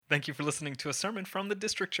Thank you for listening to a sermon from the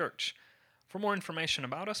District Church. For more information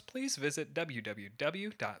about us, please visit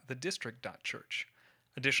www.thedistrict.church.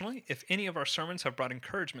 Additionally, if any of our sermons have brought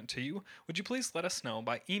encouragement to you, would you please let us know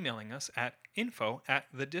by emailing us at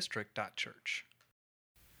info@thedistrict.church.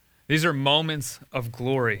 These are moments of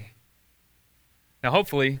glory. Now,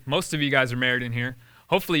 hopefully, most of you guys are married in here.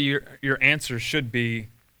 Hopefully, your answer should be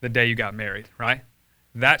the day you got married, right?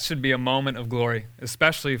 That should be a moment of glory,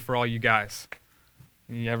 especially for all you guys.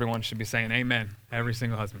 Everyone should be saying amen, every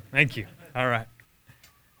single husband. Thank you. All right.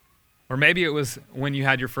 Or maybe it was when you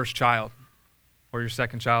had your first child, or your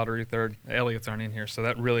second child, or your third. The Elliots aren't in here, so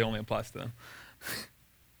that really only applies to them.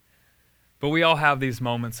 But we all have these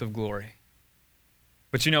moments of glory.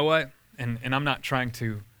 But you know what? And I'm not trying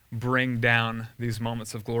to bring down these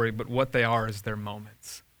moments of glory, but what they are is they're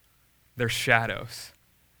moments. They're shadows.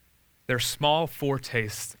 They're small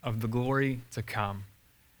foretastes of the glory to come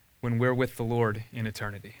when we're with the Lord in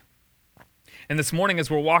eternity. And this morning,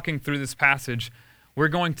 as we're walking through this passage, we're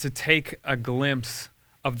going to take a glimpse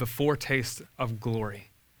of the foretaste of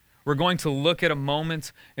glory. We're going to look at a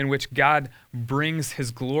moment in which God brings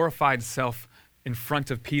his glorified self in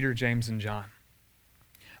front of Peter, James, and John.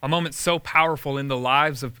 A moment so powerful in the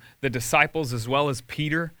lives of the disciples as well as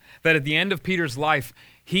Peter, that at the end of Peter's life,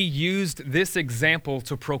 he used this example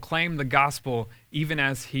to proclaim the gospel even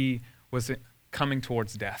as he was coming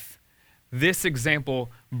towards death. This example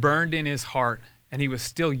burned in his heart, and he was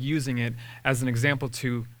still using it as an example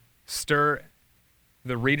to stir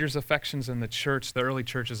the reader's affections and the early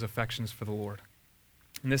church's affections for the Lord.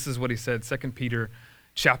 And this is what he said, 2 Peter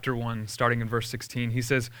chapter 1, starting in verse 16. He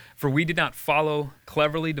says, "For we did not follow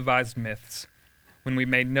cleverly devised myths when we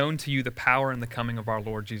made known to you the power and the coming of our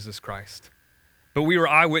Lord Jesus Christ, but we were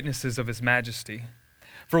eyewitnesses of his majesty.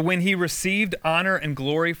 For when he received honor and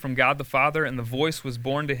glory from God the Father, and the voice was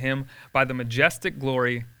borne to him by the majestic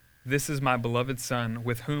glory, 'This is my beloved Son,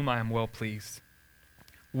 with whom I am well pleased.'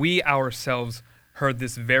 We ourselves heard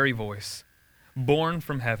this very voice, born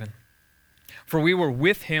from heaven, for we were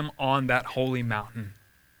with him on that holy mountain."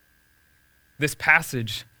 This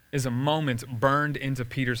passage is a moment burned into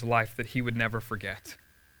Peter's life that he would never forget.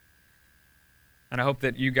 And I hope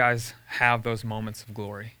that you guys have those moments of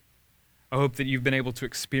glory. I hope that you've been able to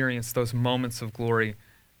experience those moments of glory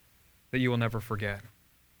that you will never forget.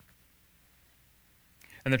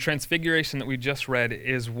 And the Transfiguration that we just read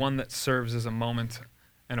is one that serves as a moment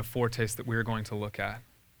and a foretaste that we're going to look at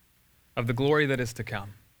of the glory that is to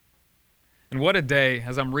come. And what a day,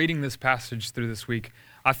 as I'm reading this passage through this week,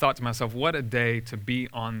 I thought to myself, what a day to be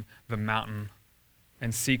on the mountain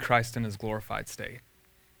and see Christ in his glorified state.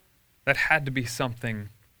 That had to be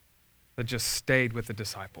something that just stayed with the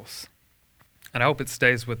disciples. And I hope it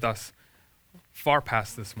stays with us far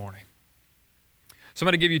past this morning. So I'm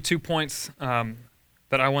going to give you 2 points that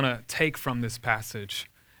I want to take from this passage.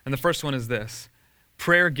 And the first one is this: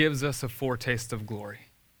 prayer gives us a foretaste of glory.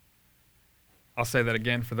 I'll say that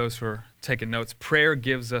again for those who are taking notes. Prayer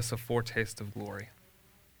gives us a foretaste of glory.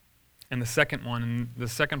 And the second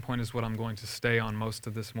point is what I'm going to stay on most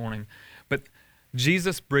of this morning. But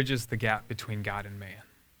Jesus bridges the gap between God and man.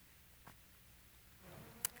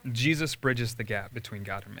 Jesus bridges the gap between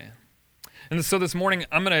God and man. And so this morning,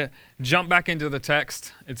 I'm going to jump back into the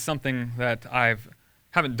text. It's something that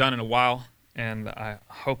haven't done in a while, and I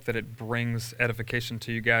hope that it brings edification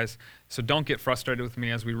to you guys. So don't get frustrated with me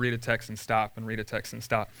as we read a text and stop and read a text and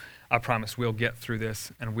stop. I promise we'll get through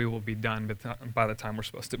this, and we will be done by the time we're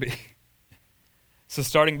supposed to be. So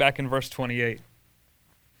starting back in verse 28,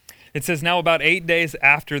 it says, "Now about 8 days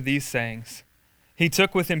after these sayings, he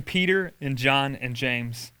took with him Peter and John and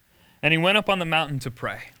James, and he went up on the mountain to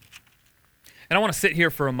pray." And I want to sit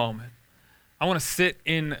here for a moment. I want to sit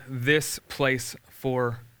in this place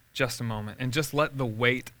for just a moment and just let the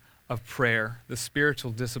weight of prayer, the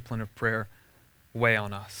spiritual discipline of prayer, weigh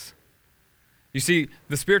on us. You see,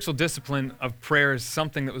 the spiritual discipline of prayer is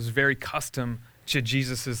something that was very custom to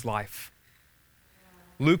Jesus' life.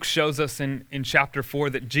 Luke shows us in chapter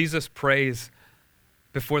 4 that Jesus prays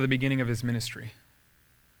before the beginning of his ministry.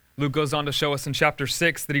 Luke goes on to show us in chapter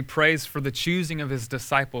 6 that he prays for the choosing of his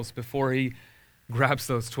disciples before he grabs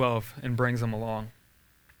those 12 and brings them along.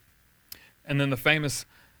 And then the famous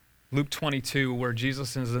Luke 22, where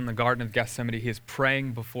Jesus is in the Garden of Gethsemane, he is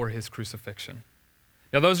praying before his crucifixion.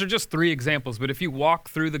 Now, those are just 3 examples, but if you walk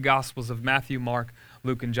through the Gospels of Matthew, Mark,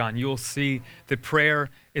 Luke, and John, you will see that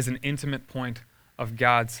prayer is an intimate point of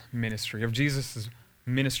God's ministry, of Jesus'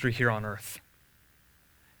 ministry here on earth.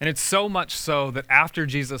 And it's so much so that after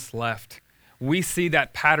Jesus left, we see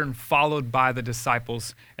that pattern followed by the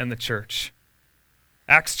disciples and the church.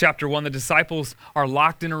 Acts chapter 1, the disciples are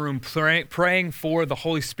locked in a room praying for the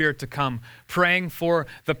Holy Spirit to come, praying for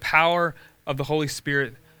the power of the Holy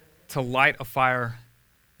Spirit to light a fire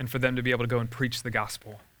and for them to be able to go and preach the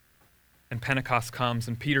gospel. And Pentecost comes,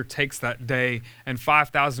 and Peter takes that day, and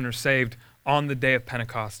 5,000 are saved on the day of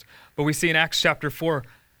Pentecost. But we see in Acts chapter 4,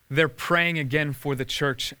 they're praying again for the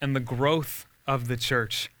church and the growth of the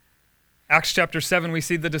church. Acts chapter 7, we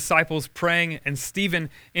see the disciples praying, and Stephen,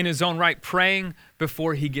 in his own right, praying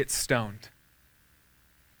before he gets stoned.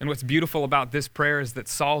 And what's beautiful about this prayer is that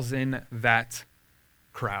Saul's in that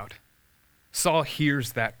crowd. Saul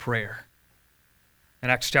hears that prayer. In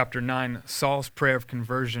Acts chapter 9, Saul's prayer of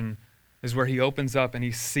conversion is where he opens up and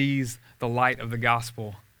he sees the light of the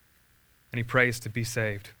gospel, and he prays to be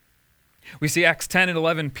saved. We see Acts 10 and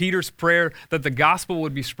 11, Peter's prayer that the gospel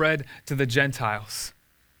would be spread to the Gentiles.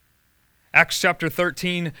 Acts chapter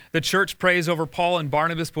 13, the church prays over Paul and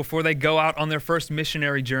Barnabas before they go out on their first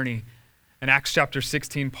missionary journey. In Acts chapter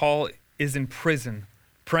 16, Paul is in prison,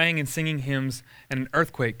 praying and singing hymns, and an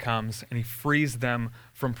earthquake comes, and he frees them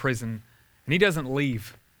from prison. And he doesn't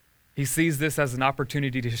leave. He sees this as an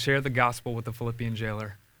opportunity to share the gospel with the Philippian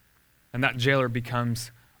jailer. And that jailer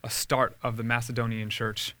becomes a start of the Macedonian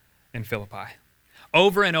church in Philippi.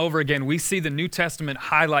 Over and over again, we see the New Testament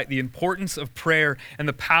highlight the importance of prayer and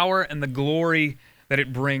the power and the glory that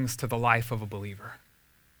it brings to the life of a believer.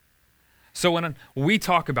 So when I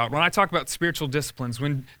talk about spiritual disciplines,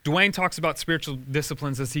 when Dwayne talks about spiritual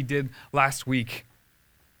disciplines as he did last week,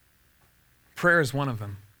 prayer is one of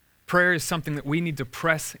them. Prayer is something that we need to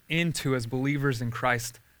press into as believers in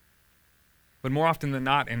Christ. But more often than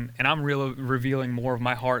not, and I'm revealing more of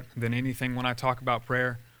my heart than anything when I talk about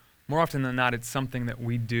prayer, more often than not, it's something that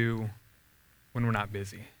we do when we're not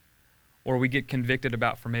busy. Or we get convicted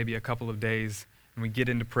about for maybe a couple of days, and we get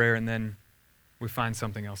into prayer, and then we find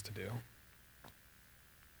something else to do.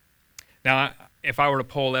 Now, if I were to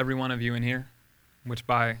poll every one of you in here, which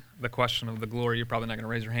by the question of the glory, you're probably not going to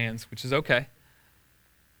raise your hands, which is okay.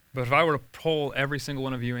 But if I were to poll every single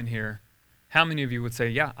one of you in here, how many of you would say,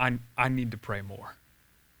 yeah, I need to pray more?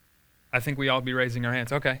 I think we all be raising our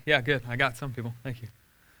hands. Okay, yeah, good. I got some people. Thank you.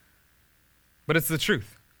 But it's the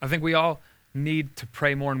truth. I think we all need to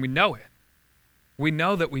pray more, and we know it. We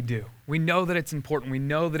know that we do. We know that it's important. We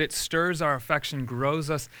know that it stirs our affection, grows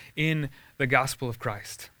us in the gospel of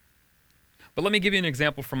Christ. But let me give you an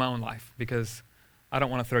example from my own life, because I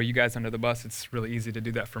don't want to throw you guys under the bus. It's really easy to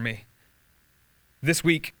do that for me. This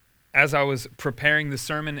week, as I was preparing the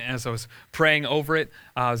sermon, as I was praying over it,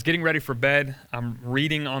 I was getting ready for bed. I'm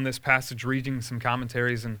reading on this passage, reading some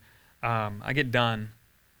commentaries, and I get done,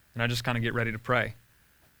 and I just kind of get ready to pray.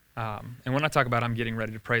 And when I talk about I'm getting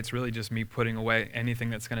ready to pray, it's really just me putting away anything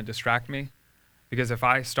that's going to distract me. Because if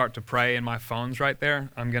I start to pray and my phone's right there,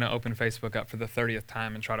 I'm going to open Facebook up for the 30th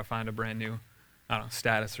time and try to find a brand new,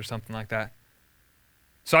 status or something like that.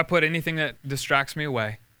 So I put anything that distracts me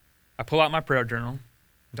away. I pull out my prayer journal.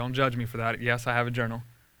 Don't judge me for that. Yes, I have a journal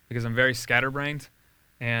because I'm very scatterbrained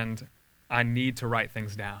and I need to write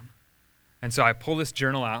things down. And so I pull this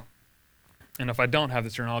journal out, and if I don't have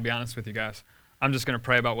this journal, I'll be honest with you guys, I'm just going to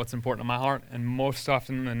pray about what's important in my heart, and most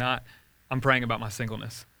often than not, I'm praying about my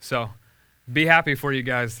singleness. So be happy for you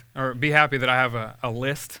guys, or be happy that I have a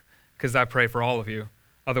list, because I pray for all of you.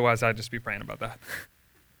 Otherwise, I'd just be praying about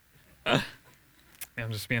that.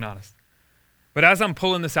 I'm just being honest. But as I'm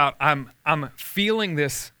pulling this out, I'm feeling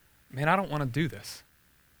this, man, I don't want to do this.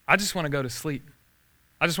 I just want to go to sleep.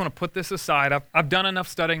 I just want to put this aside. I've done enough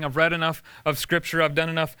studying. I've read enough of Scripture. I've done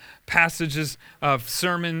enough passages of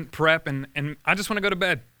sermon prep, and I just want to go to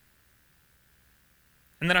bed.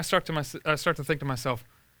 And then I start to think to myself,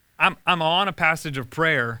 I'm on a passage of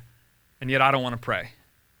prayer, and yet I don't want to pray.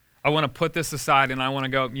 I want to put this aside, and I want to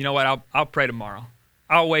go, you know what, I'll pray tomorrow.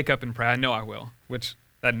 I'll wake up and pray. I know I will, which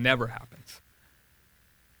that never happens.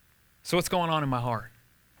 So what's going on in my heart?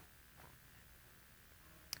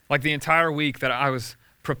 Like the entire week that I was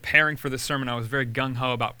preparing for this sermon, I was very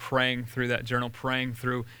gung-ho about praying through that journal, praying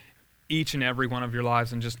through each and every one of your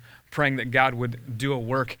lives, and just praying that God would do a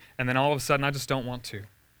work. And then all of a sudden, I just don't want to.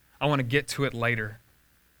 I want to get to it later.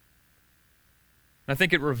 And I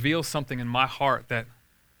think it reveals something in my heart that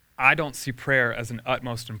I don't see prayer as an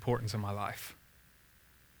utmost importance in my life.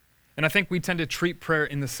 And I think we tend to treat prayer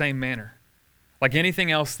in the same manner, like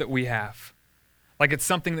anything else that we have. Like it's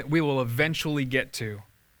something that we will eventually get to.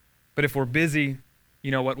 But if we're busy,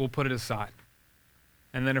 you know what, we'll put it aside.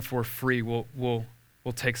 And then if we're free, we'll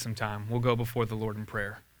take some time. We'll go before the Lord in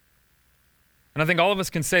prayer. And I think all of us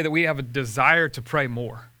can say that we have a desire to pray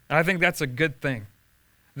more. And I think that's a good thing.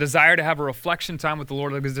 A desire to have a reflection time with the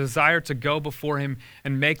Lord, a desire to go before Him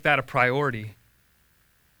and make that a priority.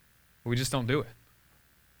 We just don't do it.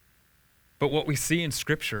 But what we see in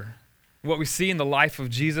Scripture, what we see in the life of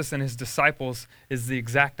Jesus and his disciples is the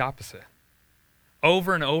exact opposite.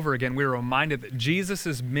 Over and over again, we're reminded that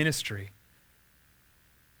Jesus' ministry,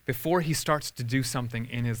 before he starts to do something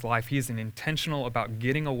in his life, he is intentional about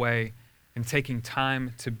getting away and taking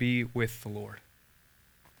time to be with the Lord,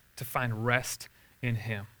 to find rest in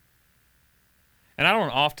him. And I don't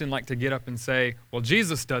often like to get up and say, well,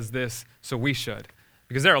 Jesus does this, so we should.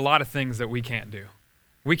 Because there are a lot of things that we can't do.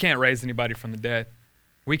 We can't raise anybody from the dead.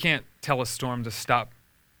 We can't tell a storm to stop,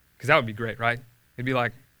 because that would be great, right? It'd be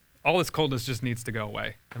like, all this coldness just needs to go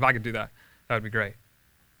away. If I could do that, that would be great.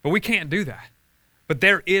 But we can't do that. But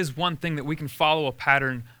there is one thing that we can follow a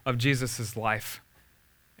pattern of Jesus' life,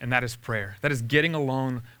 and that is prayer. That is getting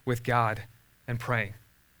alone with God and praying.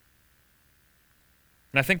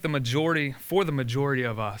 And I think for the majority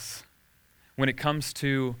of us, when it comes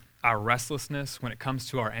to our restlessness, when it comes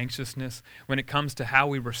to our anxiousness, when it comes to how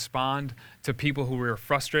we respond to people who we're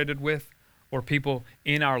frustrated with or people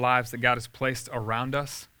in our lives that God has placed around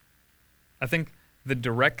us, I think the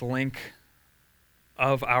direct link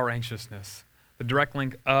of our anxiousness, the direct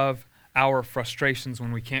link of our frustrations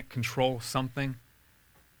when we can't control something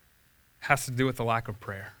has to do with the lack of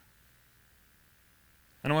prayer.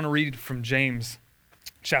 And I want to read from James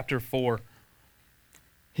chapter 4.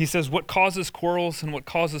 He says, "What causes quarrels and what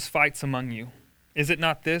causes fights among you? Is it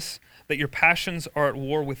not this, that your passions are at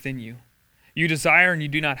war within you? You desire and you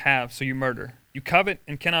do not have, so you murder. You covet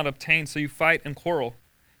and cannot obtain, so you fight and quarrel.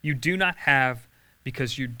 You do not have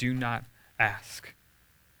because you do not ask."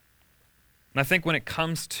 And I think when it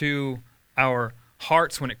comes to our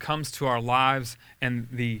hearts, when it comes to our lives and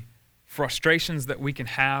the frustrations that we can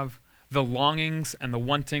have, the longings and the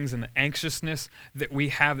wantings and the anxiousness that we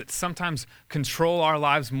have that sometimes control our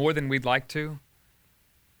lives more than we'd like to,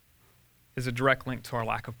 is a direct link to our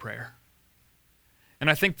lack of prayer. And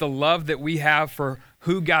I think the love that we have for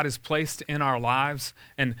who God has placed in our lives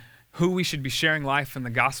and who we should be sharing life in the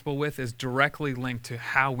gospel with is directly linked to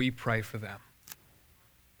how we pray for them.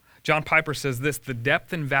 John Piper says this, "The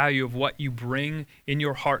depth and value of what you bring in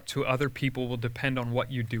your heart to other people will depend on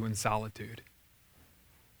what you do in solitude."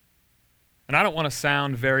 And I don't want to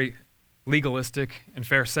sound very legalistic and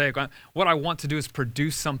pharisaic. What I want to do is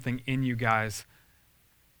produce something in you guys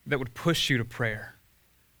that would push you to prayer.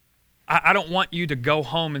 I don't want you to go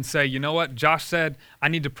home and say, you know what, Josh said I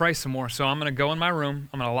need to pray some more, so I'm going to go in my room,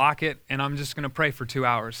 I'm going to lock it, and I'm just going to pray for 2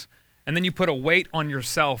 hours. And then you put a weight on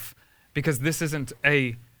yourself because this isn't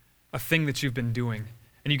a thing that you've been doing.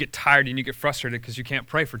 And you get tired and you get frustrated because you can't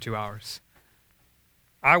pray for 2 hours.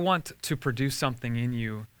 I want to produce something in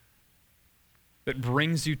you that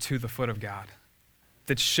brings you to the foot of God,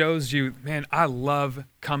 that shows you, man, I love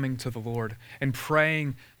coming to the Lord and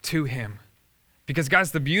praying to him. Because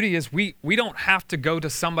guys, the beauty is we don't have to go to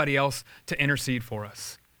somebody else to intercede for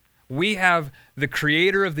us. We have the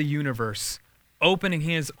creator of the universe opening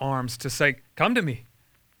his arms to say, come to me.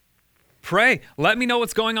 Pray. Let me know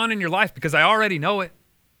what's going on in your life because I already know it.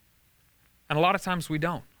 And a lot of times we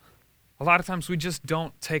don't. A lot of times we just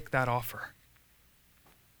don't take that offer.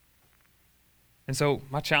 And so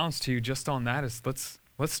my challenge to you just on that is let's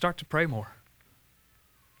start to pray more.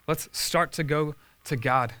 Let's start to go to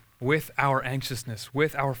God with our anxiousness,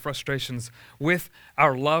 with our frustrations, with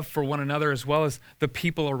our love for one another as well as the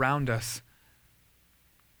people around us.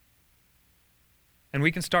 And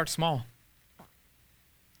we can start small.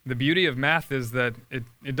 The beauty of math is that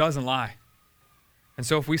it doesn't lie. And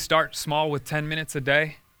so if we start small with 10 minutes a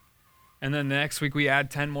day, and then the next week we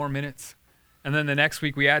add 10 more minutes, and then the next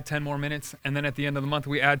week we add 10 more minutes, and then at the end of the month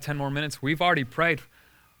we add 10 more minutes, we've already prayed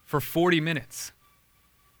for 40 minutes.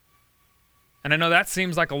 And I know that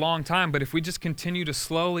seems like a long time, but if we just continue to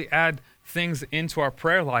slowly add things into our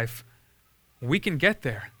prayer life, we can get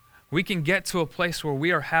there. We can get to a place where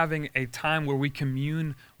we are having a time where we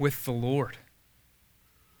commune with the Lord.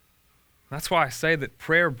 That's why I say that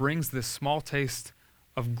prayer brings this small taste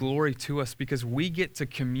of glory to us because we get to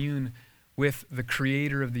commune with the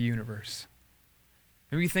creator of the universe.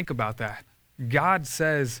 Maybe think about that. God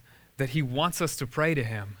says that he wants us to pray to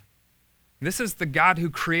him. This is the God who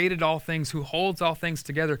created all things, who holds all things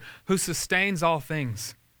together, who sustains all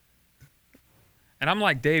things. And I'm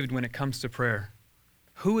like David when it comes to prayer.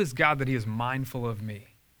 Who is God that he is mindful of me?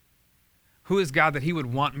 Who is God that he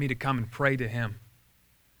would want me to come and pray to him?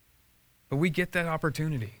 But we get that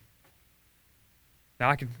opportunity.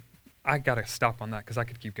 Now I got to stop on that because I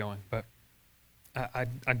could keep going. But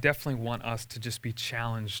I definitely want us to just be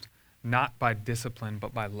challenged, not by discipline,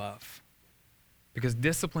 but by love. Because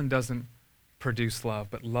discipline doesn't produce love,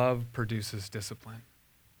 but love produces discipline.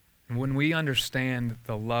 And when we understand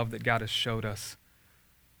the love that God has showed us,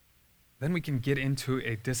 then we can get into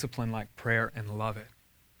a discipline like prayer and love it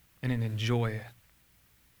and then enjoy it.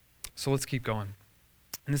 So let's keep going.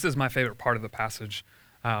 And this is my favorite part of the passage,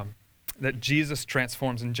 that Jesus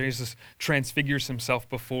transforms and Jesus transfigures himself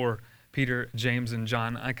before Peter, James, and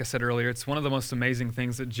John. Like I said earlier, it's one of the most amazing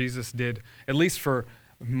things that Jesus did, at least for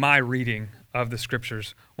my reading of the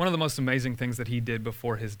scriptures, one of the most amazing things that he did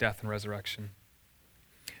before his death and resurrection.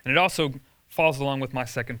 And it also falls along with my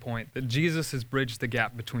second point, that Jesus has bridged the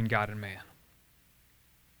gap between God and man.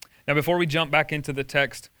 Now, before we jump back into the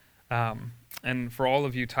text, and for all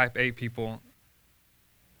of you type A people,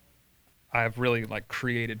 I've really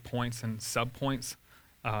created points and sub-points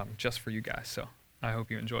just for you guys, so I hope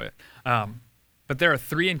you enjoy it. But there are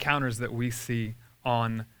 3 encounters that we see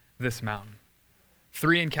on this mountain.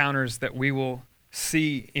 3 encounters that we will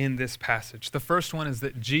see in this passage. The first one is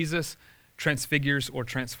that Jesus transfigures or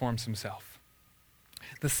transforms himself.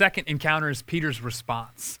 The second encounter is Peter's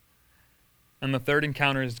response. And the third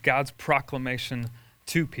encounter is God's proclamation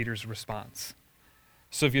to Peter's response.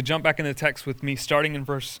 So if you jump back in the text with me, starting in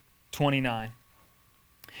verse 29.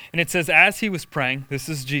 And it says, as he was praying, this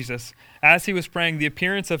is Jesus, as he was praying, the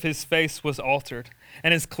appearance of his face was altered,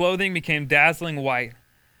 and his clothing became dazzling white.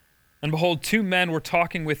 And behold, 2 men were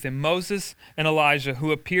talking with him, Moses and Elijah,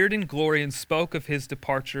 who appeared in glory and spoke of his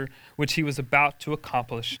departure, which he was about to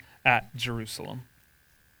accomplish at Jerusalem.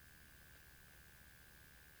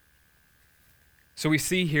 So we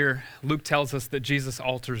see here, Luke tells us that Jesus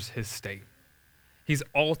alters his state. He's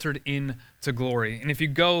altered into glory. And if you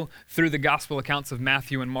go through the gospel accounts of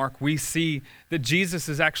Matthew and Mark, we see that Jesus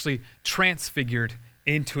is actually transfigured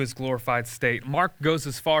into his glorified state. Mark goes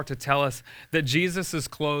as far to tell us that Jesus'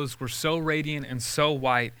 clothes were so radiant and so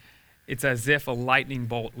white, it's as if a lightning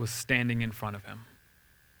bolt was standing in front of him.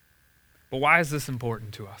 But why is this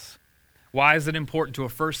important to us? Why is it important to a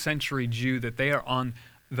first century Jew that they are on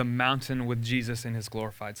the mountain with Jesus in his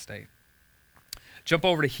glorified state? Jump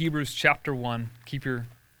over to Hebrews chapter 1. Keep your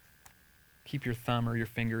thumb or your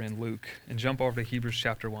finger in Luke and jump over to Hebrews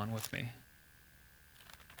chapter 1 with me.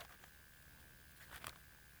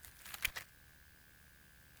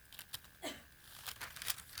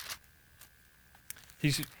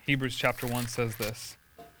 Hebrews chapter 1 says this.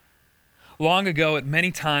 Long ago, at many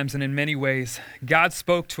times and in many ways, God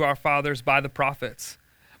spoke to our fathers by the prophets.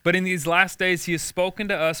 But in these last days, he has spoken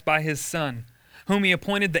to us by his Son, whom he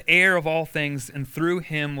appointed the heir of all things, and through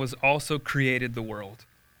him was also created the world.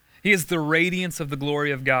 He is the radiance of the glory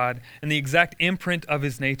of God and the exact imprint of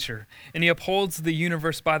his nature, and he upholds the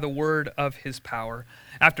universe by the word of his power.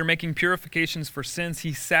 After making purifications for sins,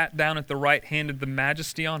 he sat down at the right hand of the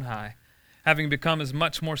Majesty on high, having become as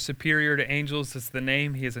much more superior to angels as the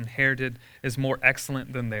name he has inherited is more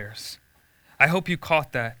excellent than theirs. I hope you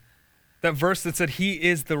caught that. That verse that said he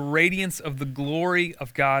is the radiance of the glory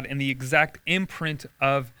of God and the exact imprint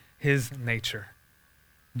of his nature.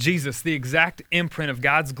 Jesus, the exact imprint of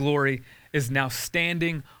God's glory, is now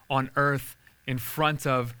standing on earth in front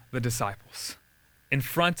of the disciples, in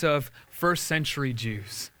front of first century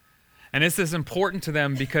Jews. And this is important to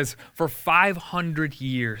them because for 500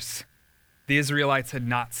 years, the Israelites had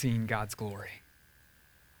not seen God's glory.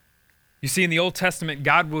 You see, in the Old Testament,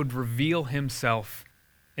 God would reveal himself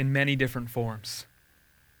in many different forms.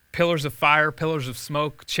 Pillars of fire, pillars of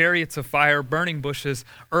smoke, chariots of fire, burning bushes,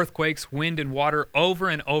 earthquakes, wind and water. Over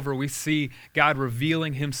and over, we see God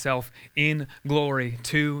revealing himself in glory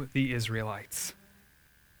to the Israelites.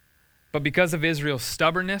 But because of Israel's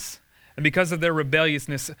stubbornness and because of their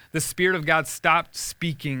rebelliousness, the Spirit of God stopped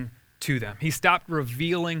speaking to them. He stopped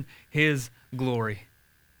revealing his glory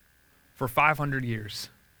for 500 years.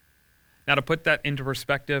 Now, to put that into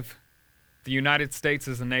perspective, the United States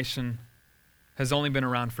as a nation has only been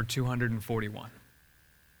around for 241.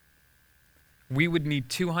 We would need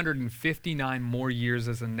 259 more years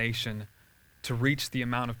as a nation to reach the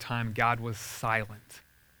amount of time God was silent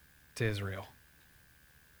to Israel.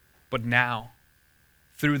 But now,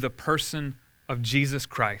 through the person of Jesus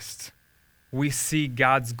Christ, we see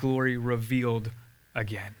God's glory revealed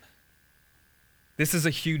again. This is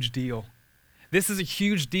a huge deal. This is a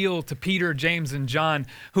huge deal to Peter, James, and John,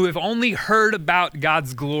 who have only heard about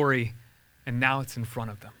God's glory, and now it's in front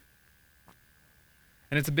of them.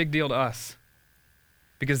 And it's a big deal to us,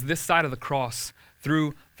 because this side of the cross,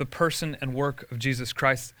 through the person and work of Jesus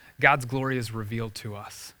Christ, God's glory is revealed to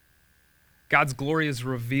us. God's glory is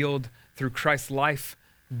revealed through Christ's life,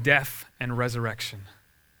 death, and resurrection.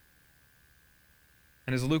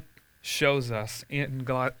 And as Luke shows us in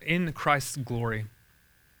Christ's glory,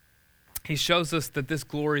 he shows us that this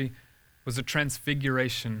glory was a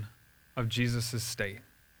transfiguration of Jesus' state.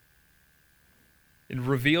 It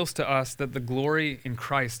reveals to us that the glory in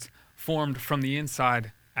Christ formed from the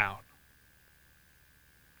inside out.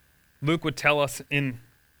 Luke would tell us in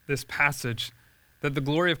this passage that the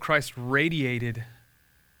glory of Christ radiated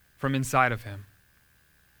from inside of him.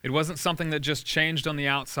 It wasn't something that just changed on the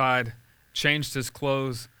outside, changed his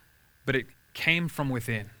clothes, but it came from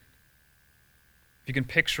within. If you can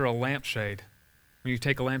picture a lampshade, when you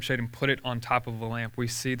take a lampshade and put it on top of a lamp, we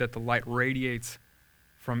see that the light radiates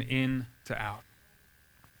from in to out.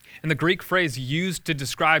 And the Greek phrase used to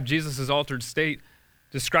describe Jesus' altered state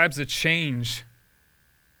describes a change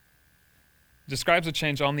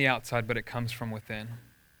on the outside, but it comes from within.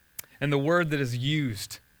 And the word that is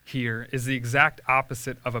used here is the exact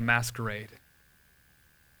opposite of a masquerade,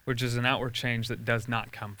 which is an outward change that does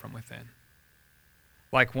not come from within.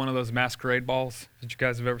 Like one of those masquerade balls that you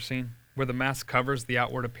guys have ever seen, where the mask covers the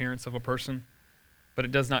outward appearance of a person, but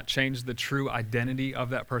it does not change the true identity of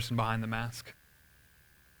that person behind the mask.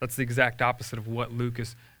 That's the exact opposite of what Luke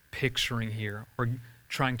is picturing here, or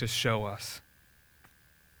trying to show us.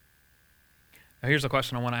 Now here's a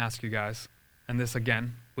question I want to ask you guys, and this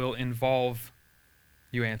again will involve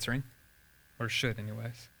you answering, or should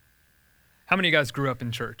anyways. How many of you guys grew up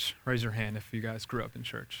in church? Raise your hand if you guys grew up in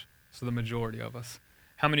church. So the majority of us.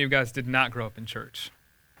 How many of you guys did not grow up in church?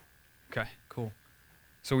 Okay, cool.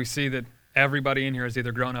 So we see that everybody in here has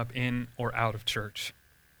either grown up in or out of church.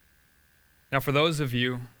 Now for those of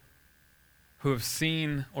you who have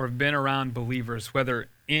seen or have been around believers, whether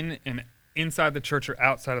in and inside the church or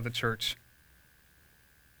outside of the church,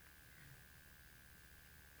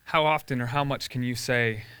 how often or how much can you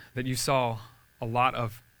say that you saw a lot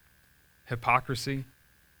of hypocrisy,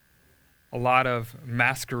 a lot of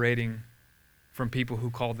masquerading from people who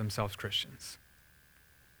called themselves Christians?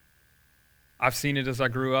 I've seen it as I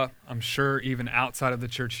grew up. I'm sure even outside of the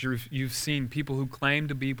church, you've seen people who claim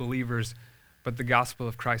to be believers, but the gospel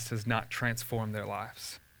of Christ has not transformed their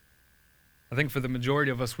lives. I think for the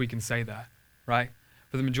majority of us, we can say that, right?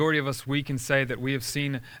 For the majority of us, we can say that we have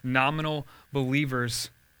seen nominal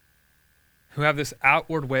believers who have this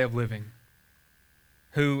outward way of living,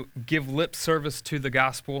 who give lip service to the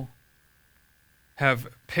gospel, have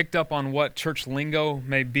picked up on what church lingo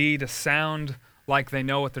may be to sound like they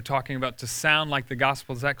know what they're talking about, to sound like the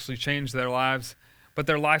gospel has actually changed their lives, but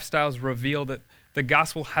their lifestyles reveal that the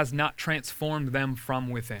gospel has not transformed them from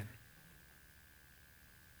within.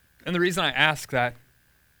 And the reason I ask that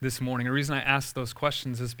this morning, the reason I ask those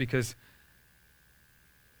questions is because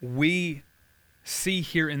we see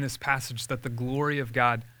here in this passage that the glory of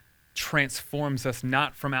God transforms us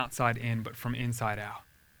not from outside in, but from inside out.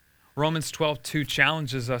 Romans 12:2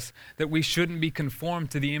 challenges us that we shouldn't be conformed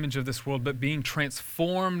to the image of this world, but being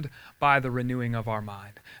transformed by the renewing of our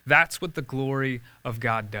mind. That's what the glory of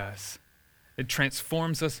God does. It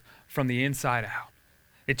transforms us from the inside out.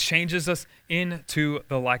 It changes us into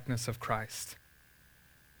the likeness of Christ.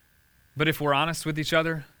 But if we're honest with each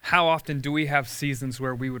other, how often do we have seasons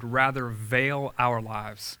where we would rather veil our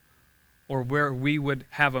lives, or where we would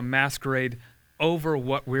have a masquerade over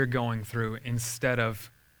what we're going through instead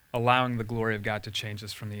of allowing the glory of God to change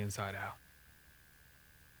us from the inside out?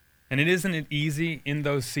 And isn't it easy in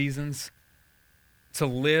those seasons to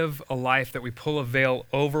live a life that we pull a veil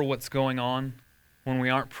over what's going on when we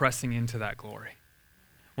aren't pressing into that glory,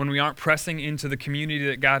 when we aren't pressing into the community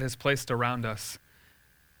that God has placed around us,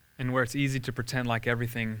 and where it's easy to pretend like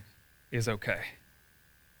everything is okay?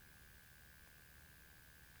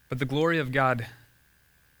 But the glory of God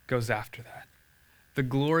goes after that. The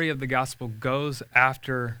glory of the gospel goes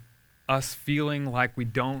after us feeling like we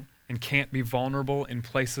don't and can't be vulnerable in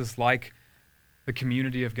places like the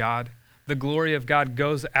community of God. The glory of God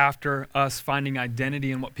goes after us finding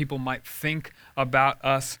identity in what people might think about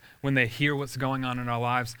us when they hear what's going on in our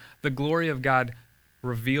lives. The glory of God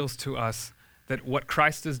reveals to us that what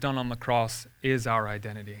Christ has done on the cross is our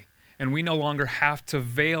identity. And we no longer have to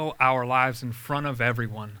veil our lives in front of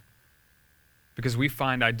everyone, because we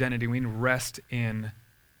find identity, we rest in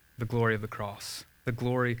the glory of the cross, the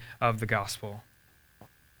glory of the gospel.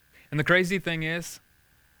 And the crazy thing is,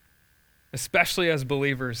 especially as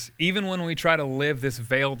believers, even when we try to live this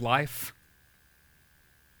veiled life,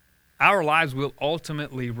 our lives will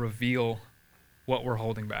ultimately reveal what we're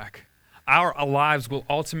holding back. Our lives will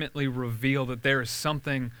ultimately reveal that there is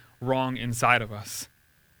something wrong inside of us.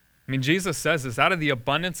 I mean, Jesus says this, out of the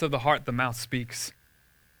abundance of the heart, the mouth speaks.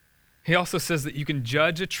 He also says that you can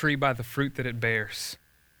judge a tree by the fruit that it bears.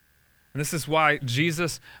 And this is why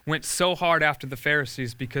Jesus went so hard after the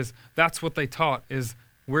Pharisees, because that's what they taught, is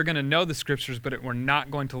we're going to know the scriptures, but we're not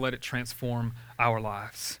going to let it transform our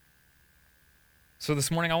lives. So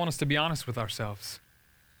this morning, I want us to be honest with ourselves.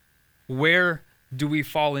 Where do we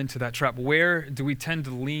fall into that trap? Where do we tend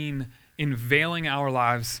to lean in veiling our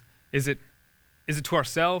lives? Is it to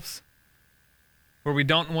ourselves, where we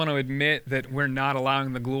don't want to admit that we're not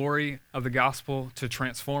allowing the glory of the gospel to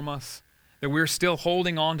transform us, that we're still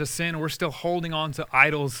holding on to sin, we're still holding on to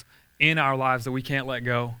idols in our lives that we can't let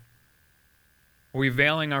go? Are we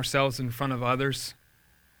veiling ourselves in front of others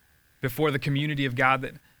before the community of God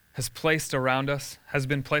that has been placed around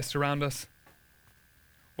us?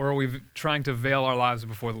 Or are we trying to veil our lives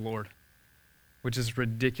before the Lord, which is a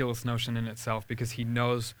ridiculous notion in itself because he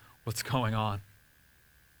knows what's going on?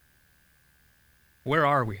 Where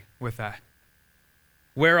are we with that?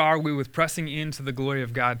 Where are we with pressing into the glory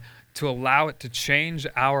of God to allow it to change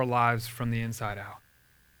our lives from the inside out?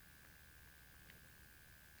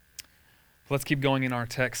 Let's keep going in our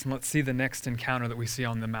text, and let's see the next encounter that we see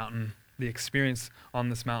on the mountain, the experience on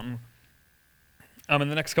this mountain. In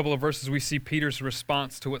the next couple of verses, we see Peter's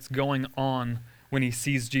response to what's going on when he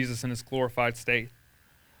sees Jesus in his glorified state.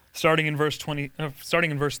 Starting in verse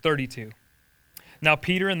 32. Now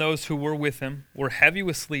Peter and those who were with him were heavy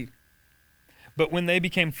with sleep, but when they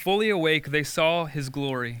became fully awake, they saw his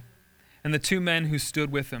glory and the two men who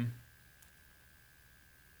stood with him.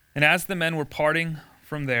 And as the men were parting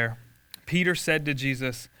from there, Peter said to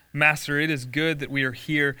Jesus, "Master, it is good that we are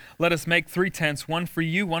here. Let us make 3 tents, one for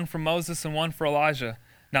you, one for Moses, and one for Elijah,"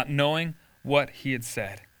 not knowing what he had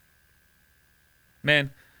said.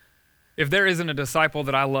 Man, if there isn't a disciple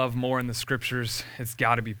that I love more in the scriptures, it's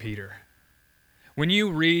got to be Peter. When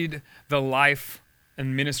you read the life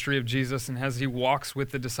and ministry of Jesus and as he walks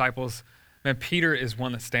with the disciples, man, Peter is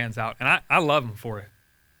one that stands out. And I love him for it.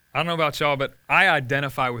 I don't know about y'all, but I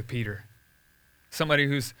identify with Peter. Somebody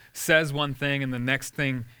who says one thing and the next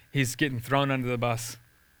thing he's getting thrown under the bus.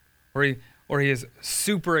 Or he is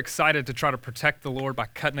super excited to try to protect the Lord by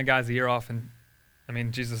cutting a guy's ear off. And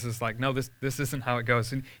Jesus is like, no, this isn't how it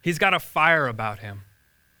goes. And he's got a fire about him.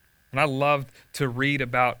 And I love to read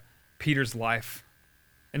about Peter's life.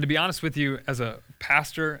 And to be honest with you, as a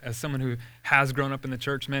pastor, as someone who has grown up in the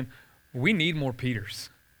church, man, we need more Peters.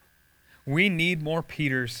 We need more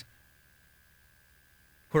Peters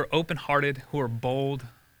who are open-hearted, who are bold,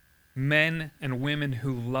 men and women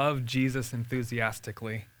who love Jesus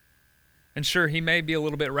enthusiastically. And sure, he may be a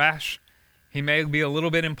little bit rash, he may be a little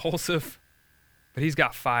bit impulsive, but he's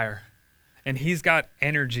got fire, and he's got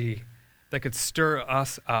energy that could stir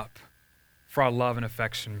us up for our love and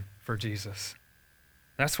affection for Jesus.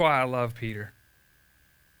 That's why I love Peter.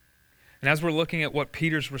 And as we're looking at what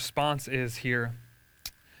Peter's response is here,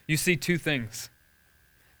 you see 2 things.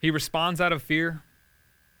 He responds out of fear,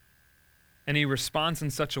 and he responds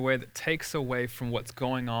in such a way that takes away from what's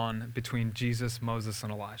going on between Jesus, Moses,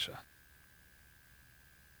 and Elijah.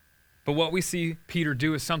 But what we see Peter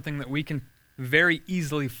do is something that we can very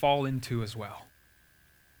easily fall into as well.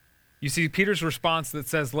 You see Peter's response that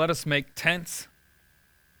says, "Let us make tents,"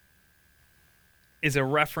 is a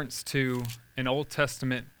reference to an Old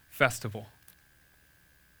Testament festival.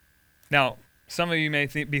 Now, some of you may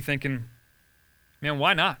be thinking, man,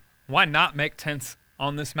 why not? Why not make tents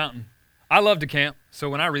on this mountain? I love to camp, so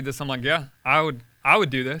when I read this, I'm like, yeah, I would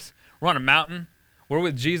do this. We're on a mountain. We're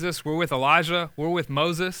with Jesus. We're with Elijah. We're with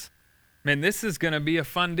Moses. Man, this is going to be a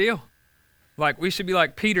fun deal. Like, we should be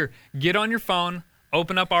like, Peter, get on your phone,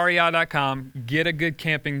 open up rei.com, get a good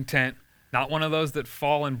camping tent, not one of those that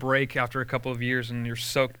fall and break after a couple of years and you're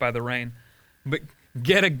soaked by the rain, but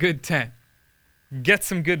get a good tent. Get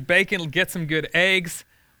some good bacon, get some good eggs.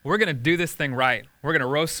 We're going to do this thing right. We're going to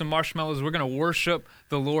roast some marshmallows. We're going to worship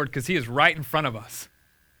the Lord because he is right in front of us.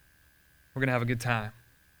 We're going to have a good time.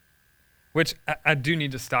 Which I do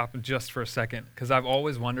need to stop just for a second because I've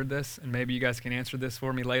always wondered this, and maybe you guys can answer this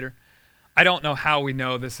for me later. I don't know how we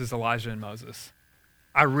know this is Elijah and Moses.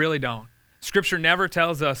 I really don't. Scripture never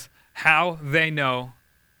tells us how they know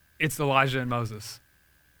it's Elijah and Moses.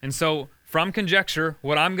 And so from conjecture,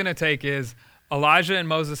 what I'm going to take is Elijah and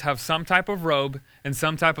Moses have some type of robe and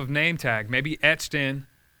some type of name tag, maybe etched in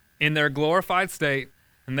their glorified state,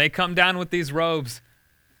 and they come down with these robes,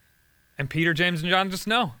 and Peter, James, and John just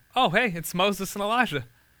know, oh, hey, it's Moses and Elijah,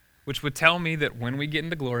 which would tell me that when we get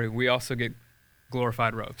into glory, we also get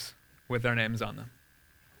glorified robes with our names on them.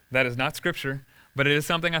 That is not Scripture, but it is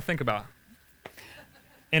something I think about.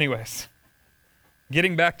 Anyways,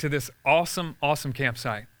 getting back to this awesome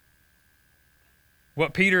campsite.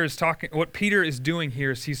 What Peter is doing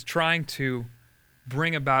here is he's trying to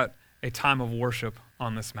bring about a time of worship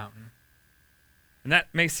on this mountain. And that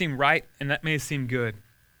may seem right and that may seem good.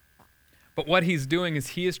 But what he's doing is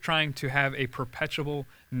he is trying to have a perpetual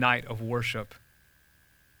night of worship.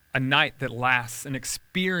 A night that lasts, an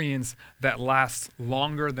experience that lasts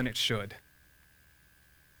longer than it should.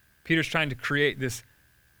 Peter's trying to create this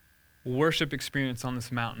worship experience on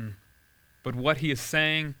this mountain. But what he is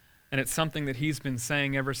saying, and it's something that he's been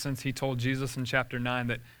saying ever since he told Jesus in chapter 9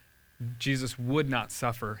 that Jesus would not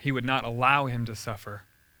suffer. He would not allow him to suffer.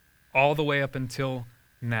 All the way up until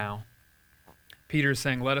now. Peter is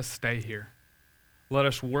saying, let us stay here. Let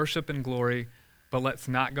us worship in glory, but let's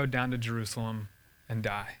not go down to Jerusalem and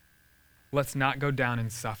die. Let's not go down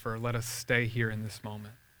and suffer. Let us stay here in this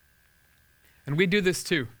moment. And we do this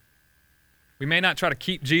too. We may not try to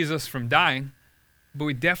keep Jesus from dying, but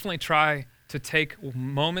we definitely try to take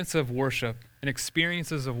moments of worship and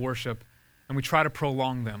experiences of worship, and we try to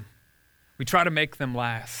prolong them. We try to make them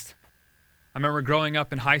last. I remember growing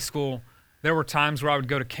up in high school, there were times where I would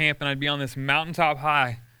go to camp and I'd be on this mountaintop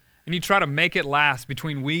high, and you try to make it last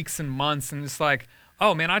between weeks and months, and it's like,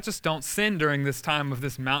 oh man, I just don't sin during this time of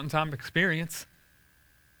this mountaintop experience.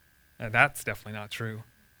 That's definitely not true.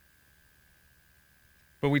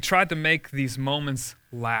 But we tried to make these moments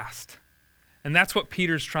last. And that's what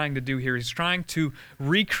Peter's trying to do here. He's trying to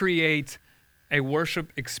recreate a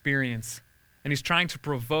worship experience. And he's trying to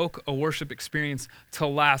provoke a worship experience to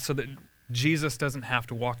last so that Jesus doesn't have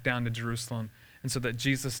to walk down to Jerusalem and so that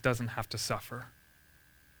Jesus doesn't have to suffer.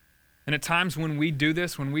 And at times when we do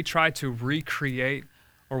this, when we try to recreate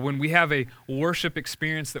or when we have a worship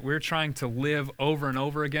experience that we're trying to live over and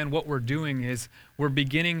over again, what we're doing is we're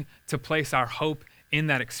beginning to place our hope in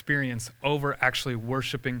that experience over actually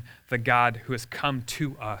worshiping the God who has come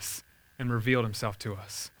to us and revealed himself to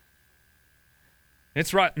us.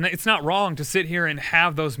 It's right. It's not wrong to sit here and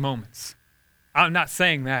have those moments. I'm not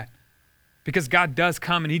saying that. Because God does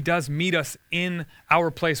come and he does meet us in our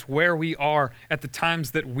place where we are at the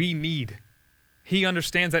times that we need. He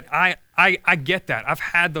understands that. I get that. I've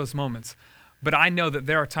had those moments. But I know that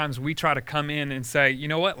there are times we try to come in and say, you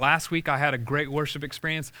know what, last week I had a great worship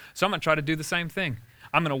experience, so I'm going to try to do the same thing.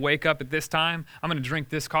 I'm going to wake up at this time. I'm going to drink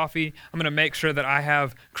this coffee. I'm going to make sure that I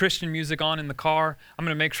have Christian music on in the car. I'm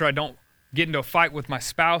going to make sure I don't get into a fight with my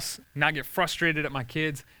spouse, not get frustrated at my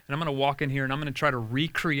kids, and I'm going to walk in here and I'm going to try to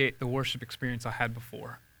recreate the worship experience I had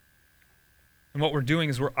before. And what we're doing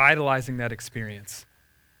is we're idolizing that experience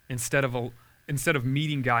instead of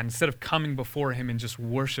meeting God, instead of coming before him and just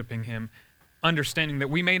worshiping him, understanding that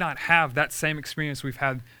we may not have that same experience we've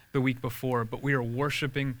had the week before, but we are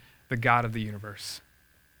worshiping the God of the universe.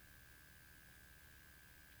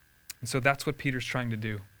 And so that's what Peter's trying to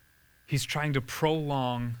do. He's trying to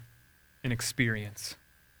prolong an experience.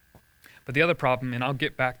 But the other problem, and I'll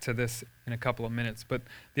get back to this in a couple of minutes, but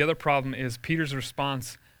the other problem is Peter's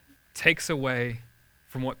response takes away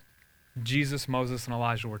from what Jesus, Moses, and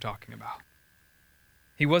Elijah were talking about.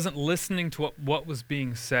 He wasn't listening to what was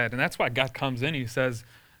being said. And that's why God comes in. He says,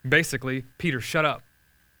 basically, Peter, shut up.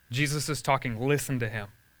 Jesus is talking. Listen to him.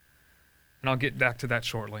 And I'll get back to that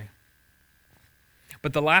shortly.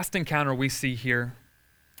 But the last encounter we see here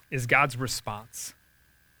is God's response.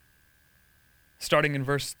 Starting in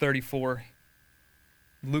verse 34,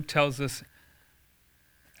 Luke tells us,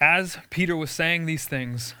 as Peter was saying these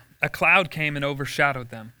things, a cloud came and overshadowed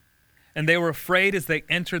them. And they were afraid as they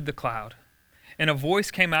entered the cloud. And a voice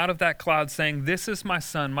came out of that cloud saying, "This is my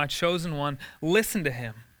son, my chosen one. Listen to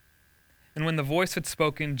him." And when the voice had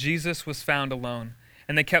spoken, Jesus was found alone.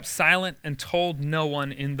 And they kept silent and told no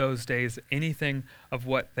one in those days anything of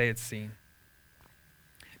what they had seen.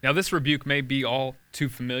 Now, this rebuke may be all too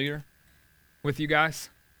familiar with you guys,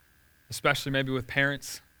 especially maybe with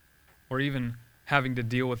parents or even having to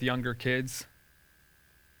deal with younger kids,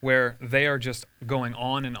 where they are just going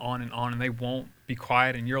on and on and on and they won't be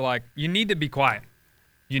quiet. And you're like, you need to be quiet.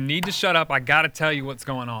 You need to shut up. I got to tell you what's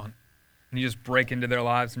going on. And you just break into their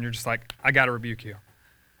lives and you're just like, I got to rebuke you.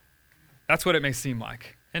 That's what it may seem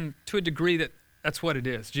like. And to a degree that's what it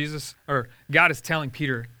is. God is telling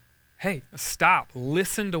Peter, hey, stop.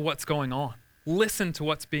 Listen to what's going on. Listen to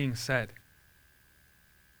what's being said.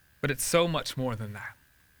 But it's so much more than that.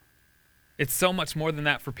 It's so much more than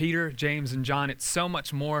that for Peter, James, and John. It's so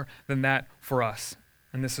much more than that for us.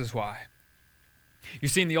 And this is why. You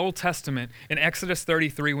see, in the Old Testament, in Exodus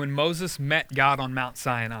 33, when Moses met God on Mount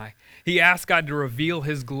Sinai, he asked God to reveal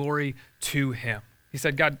his glory to him. He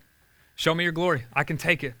said, God, show me your glory. I can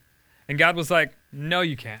take it. And God was like, no,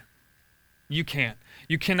 you can't. You can't.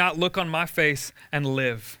 You cannot look on my face and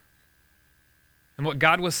live. And what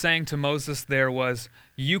God was saying to Moses there was,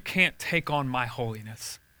 you can't take on my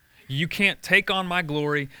holiness. You can't take on my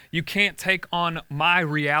glory. You can't take on my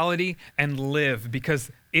reality and live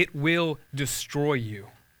because it will destroy you.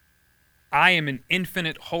 I am an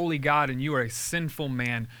infinite holy God and you are a sinful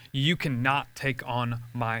man. You cannot take on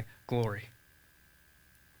my glory.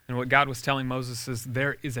 And what God was telling Moses is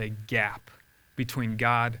there is a gap between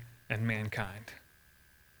God and mankind.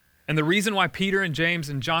 And the reason why Peter and James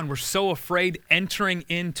and John were so afraid entering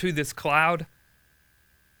into this cloud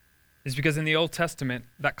is because in the Old Testament,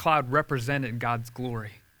 that cloud represented God's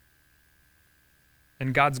glory.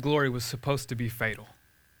 And God's glory was supposed to be fatal.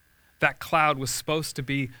 That cloud was supposed to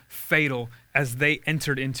be fatal as they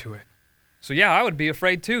entered into it. So yeah, I would be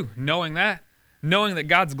afraid too, knowing that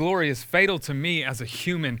God's glory is fatal to me as a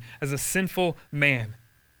human, as a sinful man.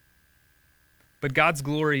 But God's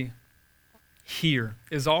glory here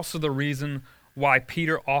is also the reason why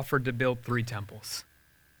Peter offered to build 3 temples.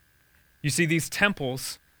 You see, these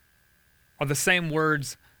temples are the same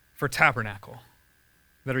words for tabernacle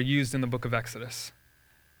that are used in the book of Exodus.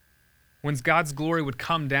 When God's glory would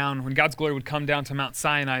come down to Mount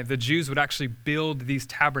Sinai, the Jews would actually build these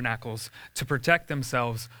tabernacles to protect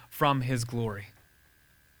themselves from his glory.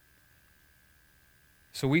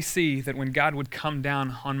 So we see that when God would come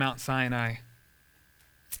down on Mount Sinai,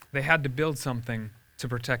 they had to build something to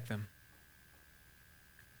protect them.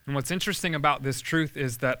 And what's interesting about this truth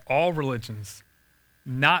is that all religions,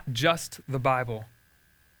 not just the Bible,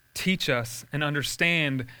 teach us and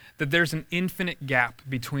understand that there's an infinite gap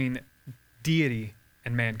between deity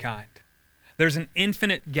and mankind. There's an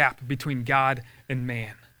infinite gap between God and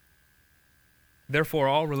man. Therefore,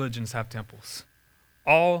 all religions have temples.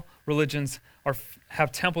 All religions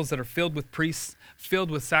have temples that are filled with priests, filled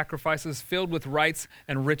with sacrifices, filled with rites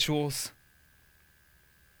and rituals,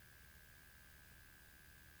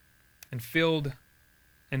 and filled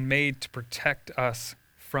and made to protect us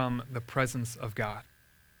from the presence of God.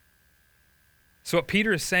 So what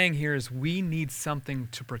Peter is saying here is we need something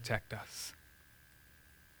to protect us.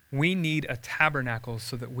 We need a tabernacle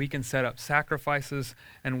so that we can set up sacrifices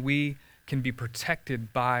and we can be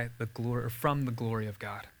protected by the glory, from the glory of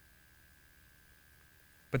God.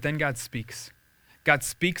 But then God speaks. God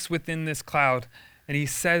speaks within this cloud and he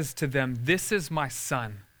says to them, "This is my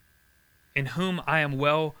son, in whom I am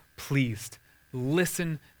well pleased.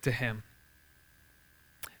 Listen to him."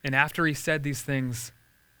 And after he said these things,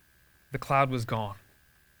 the cloud was gone.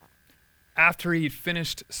 After he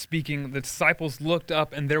finished speaking, the disciples looked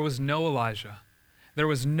up and there was no Elijah. There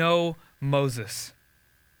was no Moses.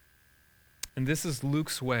 And this is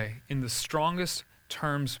Luke's way, in the strongest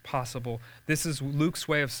terms possible. This is Luke's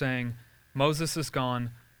way of saying, Moses is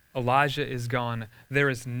gone, Elijah is gone. There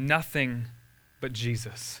is nothing but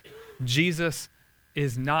Jesus. Jesus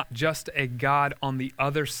is not just a God on the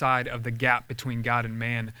other side of the gap between God and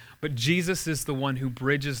man, but Jesus is the one who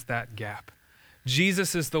bridges that gap.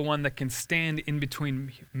 Jesus is the one that can stand in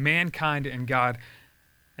between mankind and God,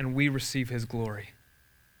 and we receive his glory.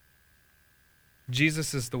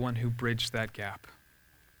 Jesus is the one who bridged that gap.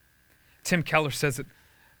 Tim Keller says it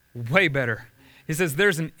way better. He says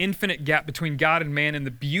there's an infinite gap between God and man, and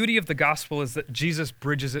the beauty of the gospel is that Jesus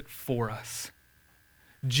bridges it for us.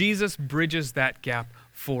 Jesus bridges that gap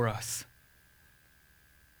for us.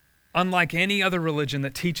 Unlike any other religion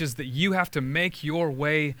that teaches that you have to make your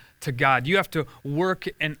way to God, you have to work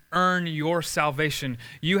and earn your salvation.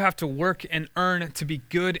 You have to work and earn to be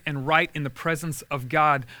good and right in the presence of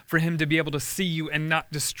God for him to be able to see you and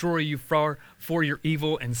not destroy you for your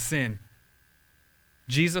evil and sin.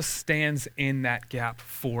 Jesus stands in that gap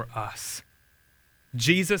for us.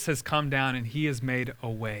 Jesus has come down and he has made a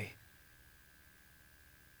way.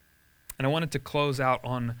 And I wanted to close out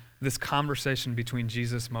on this conversation between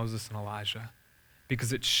Jesus, Moses, and Elijah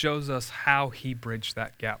because it shows us how he bridged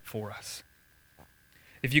that gap for us.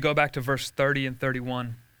 If you go back to verse 30 and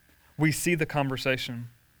 31, we see the conversation.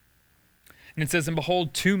 And it says, "And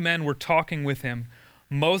behold, 2 men were talking with him,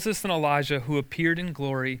 Moses and Elijah, who appeared in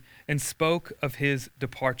glory and spoke of his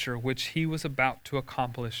departure, which he was about to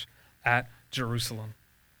accomplish at Jerusalem."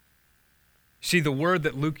 See, the word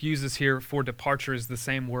that Luke uses here for departure is the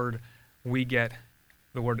same word we get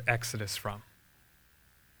the word Exodus from.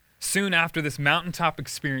 Soon after this mountaintop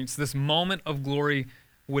experience, this moment of glory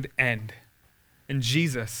would end. And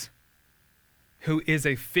Jesus, who is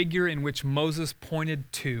a figure in which Moses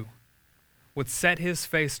pointed to, would set his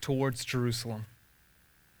face towards Jerusalem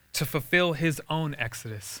to fulfill his own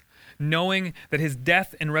Exodus, knowing that his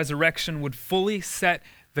death and resurrection would fully set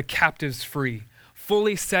the captives free,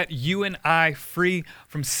 fully set you and I free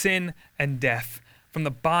from sin and death, from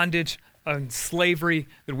the bondage and slavery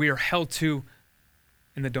that we are held to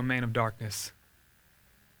in the domain of darkness.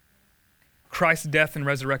 Christ's death and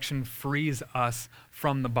resurrection frees us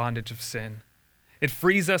from the bondage of sin. It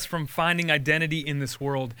frees us from finding identity in this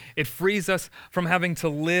world. It frees us from having to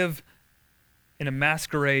live in a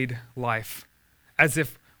masquerade life as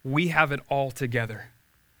if we have it all together.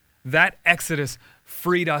 That Exodus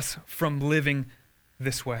freed us from living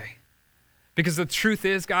this way. Because the truth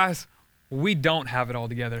is, guys, we don't have it all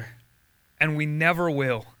together, and we never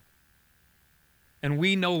will. And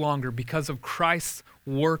we no longer, because of Christ's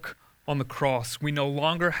work on the cross, we no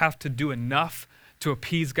longer have to do enough to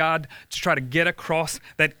appease God, to try to get across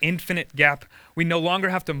that infinite gap. We no longer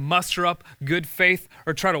have to muster up good faith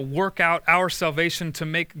or try to work out our salvation to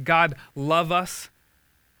make God love us.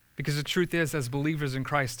 Because the truth is, as believers in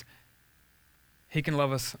Christ, He can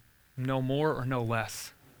love us no more or no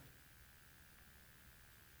less.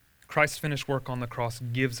 Christ's finished work on the cross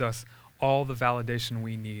gives us all the validation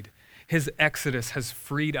we need. His exodus has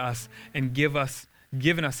freed us and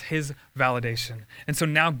given us his validation. And so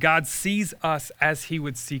now God sees us as he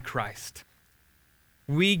would see Christ.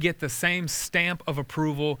 We get the same stamp of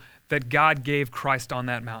approval that God gave Christ on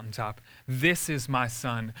that mountaintop. This is my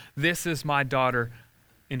son. This is my daughter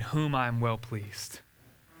in whom I am well pleased.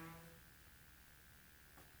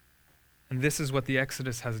 And this is what the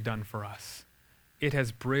Exodus has done for us. It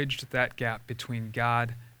has bridged that gap between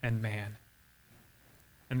God and man.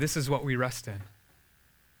 And this is what we rest in.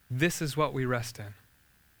 This is what we rest in.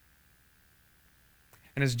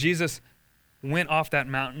 And as Jesus went off that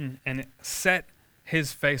mountain and set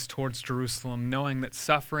his face towards Jerusalem, knowing that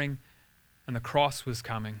suffering and the cross was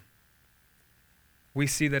coming, we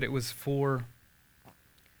see that it was for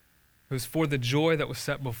the joy that was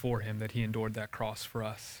set before him that he endured that cross for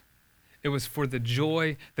us. It was for the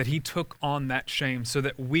joy that he took on that shame so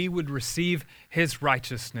that we would receive his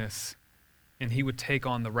righteousness and he would take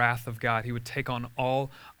on the wrath of God. He would take on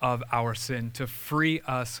all of our sin to free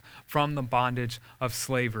us from the bondage of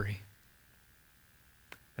slavery.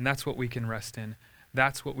 And that's what we can rest in.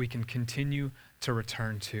 That's what we can continue to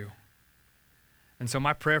return to. And so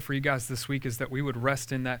my prayer for you guys this week is that we would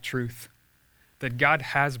rest in that truth, that God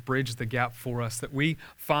has bridged the gap for us, that we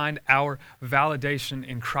find our validation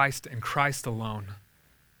in Christ and Christ alone.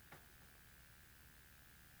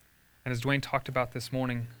 And as Dwayne talked about this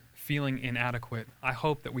morning, feeling inadequate, I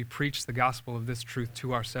hope that we preach the gospel of this truth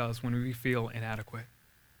to ourselves when we feel inadequate,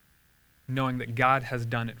 knowing that God has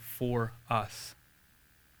done it for us.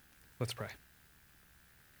 Let's pray.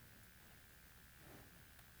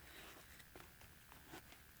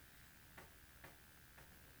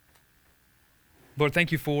 Lord,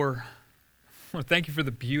 thank you for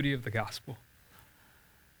the beauty of the gospel.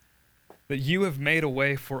 That you have made a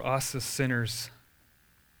way for us as sinners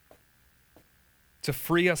to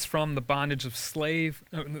free us from the bondage of sin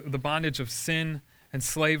and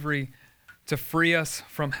slavery, to free us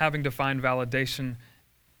from having to find validation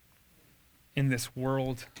in this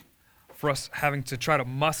world, for us having to try to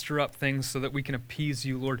muster up things so that we can appease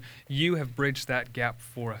you, Lord. You have bridged that gap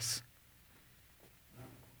for us.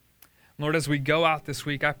 Lord, as we go out this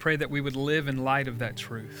week, I pray that we would live in light of that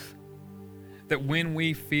truth. That when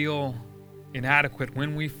we feel inadequate,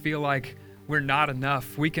 when we feel like we're not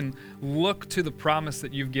enough, we can look to the promise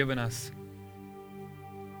that you've given us.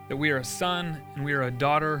 That we are a son and we are a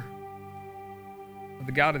daughter of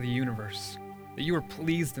the God of the universe. That you are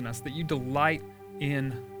pleased in us, that you delight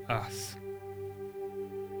in us.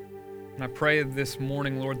 And I pray this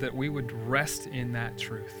morning, Lord, that we would rest in that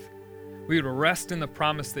truth. We would rest in the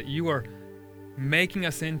promise that you are making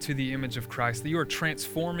us into the image of Christ, that you are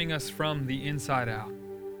transforming us from the inside out.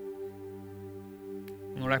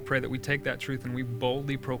 Lord, I pray that we take that truth and we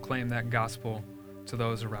boldly proclaim that gospel to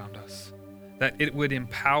those around us, that it would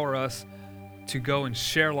empower us to go and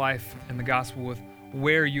share life in the gospel with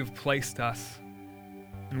where you've placed us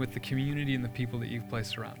and with the community and the people that you've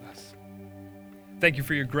placed around us. Thank you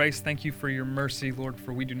for your grace. Thank you for your mercy, Lord,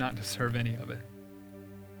 for we do not deserve any of it.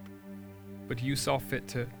 But you saw fit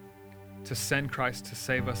to send Christ to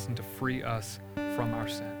save us and to free us from our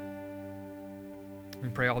sin. We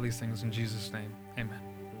pray all these things in Jesus' name. Amen.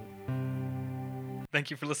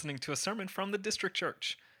 Thank you for listening to a sermon from the District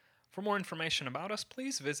Church. For more information about us,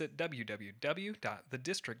 please visit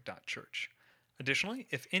www.thedistrict.church. Additionally,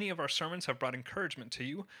 if any of our sermons have brought encouragement to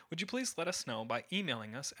you, would you please let us know by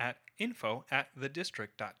emailing us at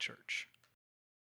info@thedistrict.church.